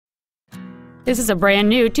This is a brand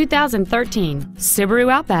new 2013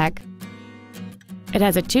 Subaru Outback. It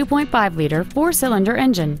has a 2.5-liter four-cylinder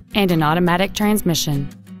engine and an automatic transmission.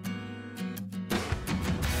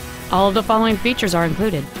 All of the following features are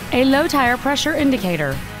included: a low tire pressure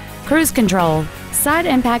indicator, cruise control, side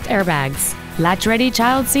impact airbags, latch-ready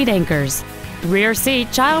child seat anchors, rear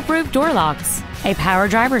seat child-proof door locks, a power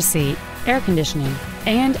driver's seat, air conditioning,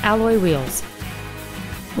 and alloy wheels.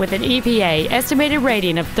 With an EPA estimated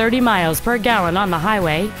rating of 30 miles per gallon on the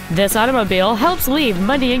highway, this automobile helps leave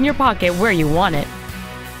money in your pocket where you want it.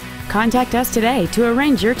 Contact us today to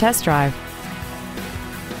arrange your test drive.